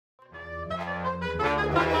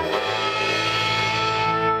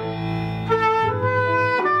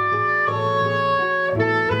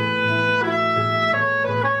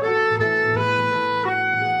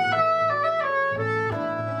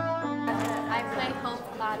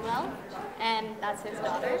Cladwell, and that's his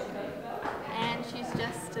daughter. And she's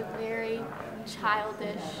just a very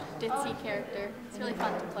childish, ditzy character. It's really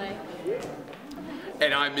fun to play.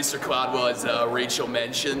 And I'm Mr. Cladwell, as Rachel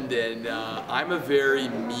mentioned, and I'm a very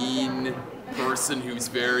mean person who's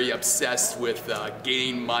very obsessed with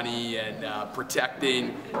gaining money and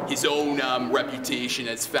protecting his own reputation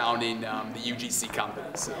as founding the UGC company.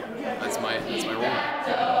 So that's my role.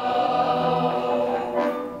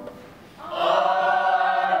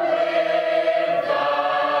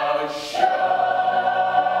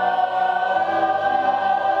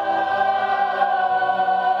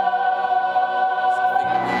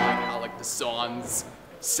 The songs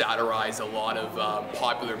satirize a lot of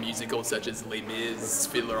popular musicals such as Les Mis,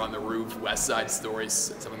 Fiddler on the Roof, West Side Story,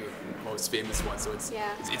 some of the most famous ones. So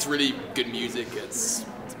it's really good music. It's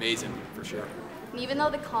amazing for sure. And even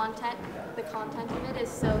though the content of it is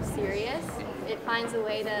so serious, it finds a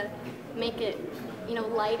way to make it,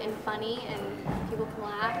 light and funny, and people can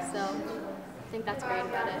laugh. So I think that's great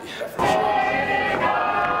about it. Yeah, for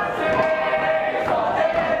sure.